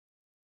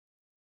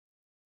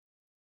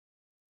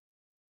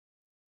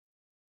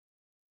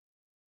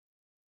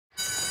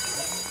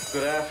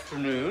Good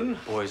afternoon,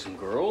 boys and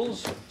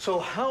girls. So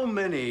how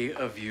many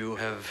of you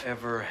have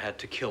ever had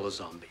to kill a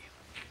zombie?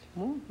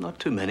 Well, not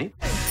too many.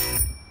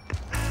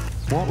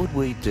 What would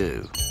we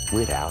do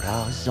without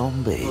our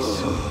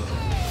zombies?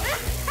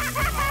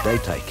 They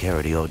take care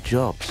of the odd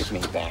jobs. Give me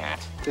that.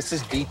 This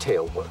is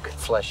detail work.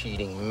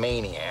 Flesh-eating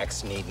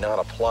maniacs need not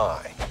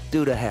apply.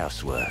 Do the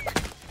housework.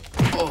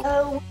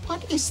 Oh,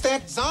 what is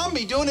that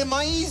zombie doing in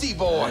my easy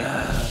boy?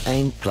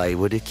 And play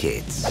with the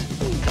kids.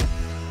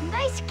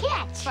 Nice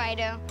catch,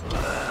 Fido.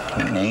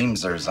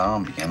 Names are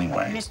zombie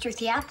anyway. Mr.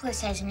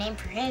 Theophilus has a name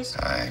for his.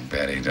 I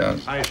bet he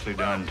does. Nicely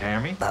done,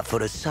 Tammy. But for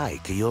the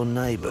sake of your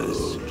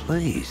neighbors,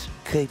 please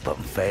keep them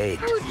fed.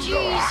 Oh,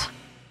 jeez.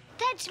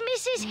 That's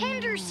Mrs.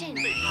 Henderson.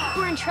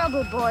 We're in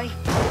trouble, boy.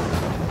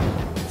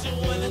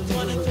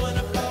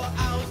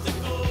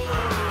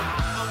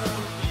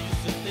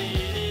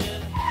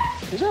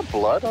 Is that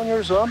blood on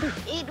your zombie?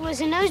 It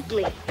was a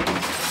nosebleed.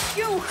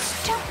 You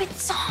stupid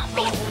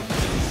zombie.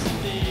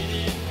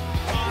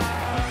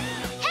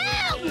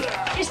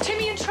 Help! Is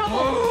Timmy in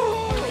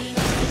trouble?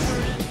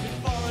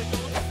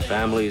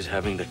 Families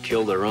having to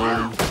kill their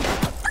own.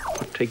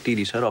 I'd take Dee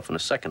Dee's head off in a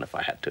second if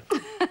I had to.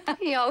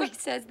 He always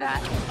says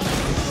that.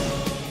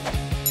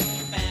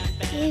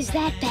 Is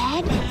that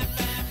bad?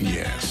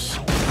 Yes.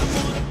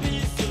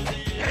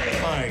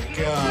 My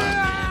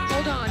God.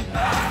 Hold on.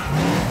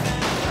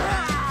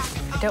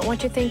 Don't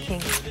want you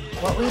thinking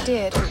what we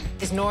did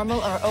is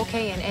normal or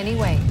okay in any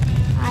way.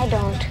 I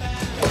don't.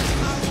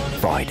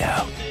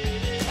 Fido.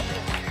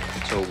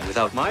 So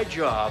without my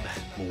job,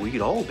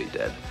 we'd all be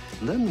dead.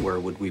 And then where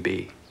would we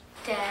be?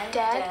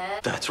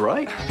 Dead. That's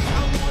right.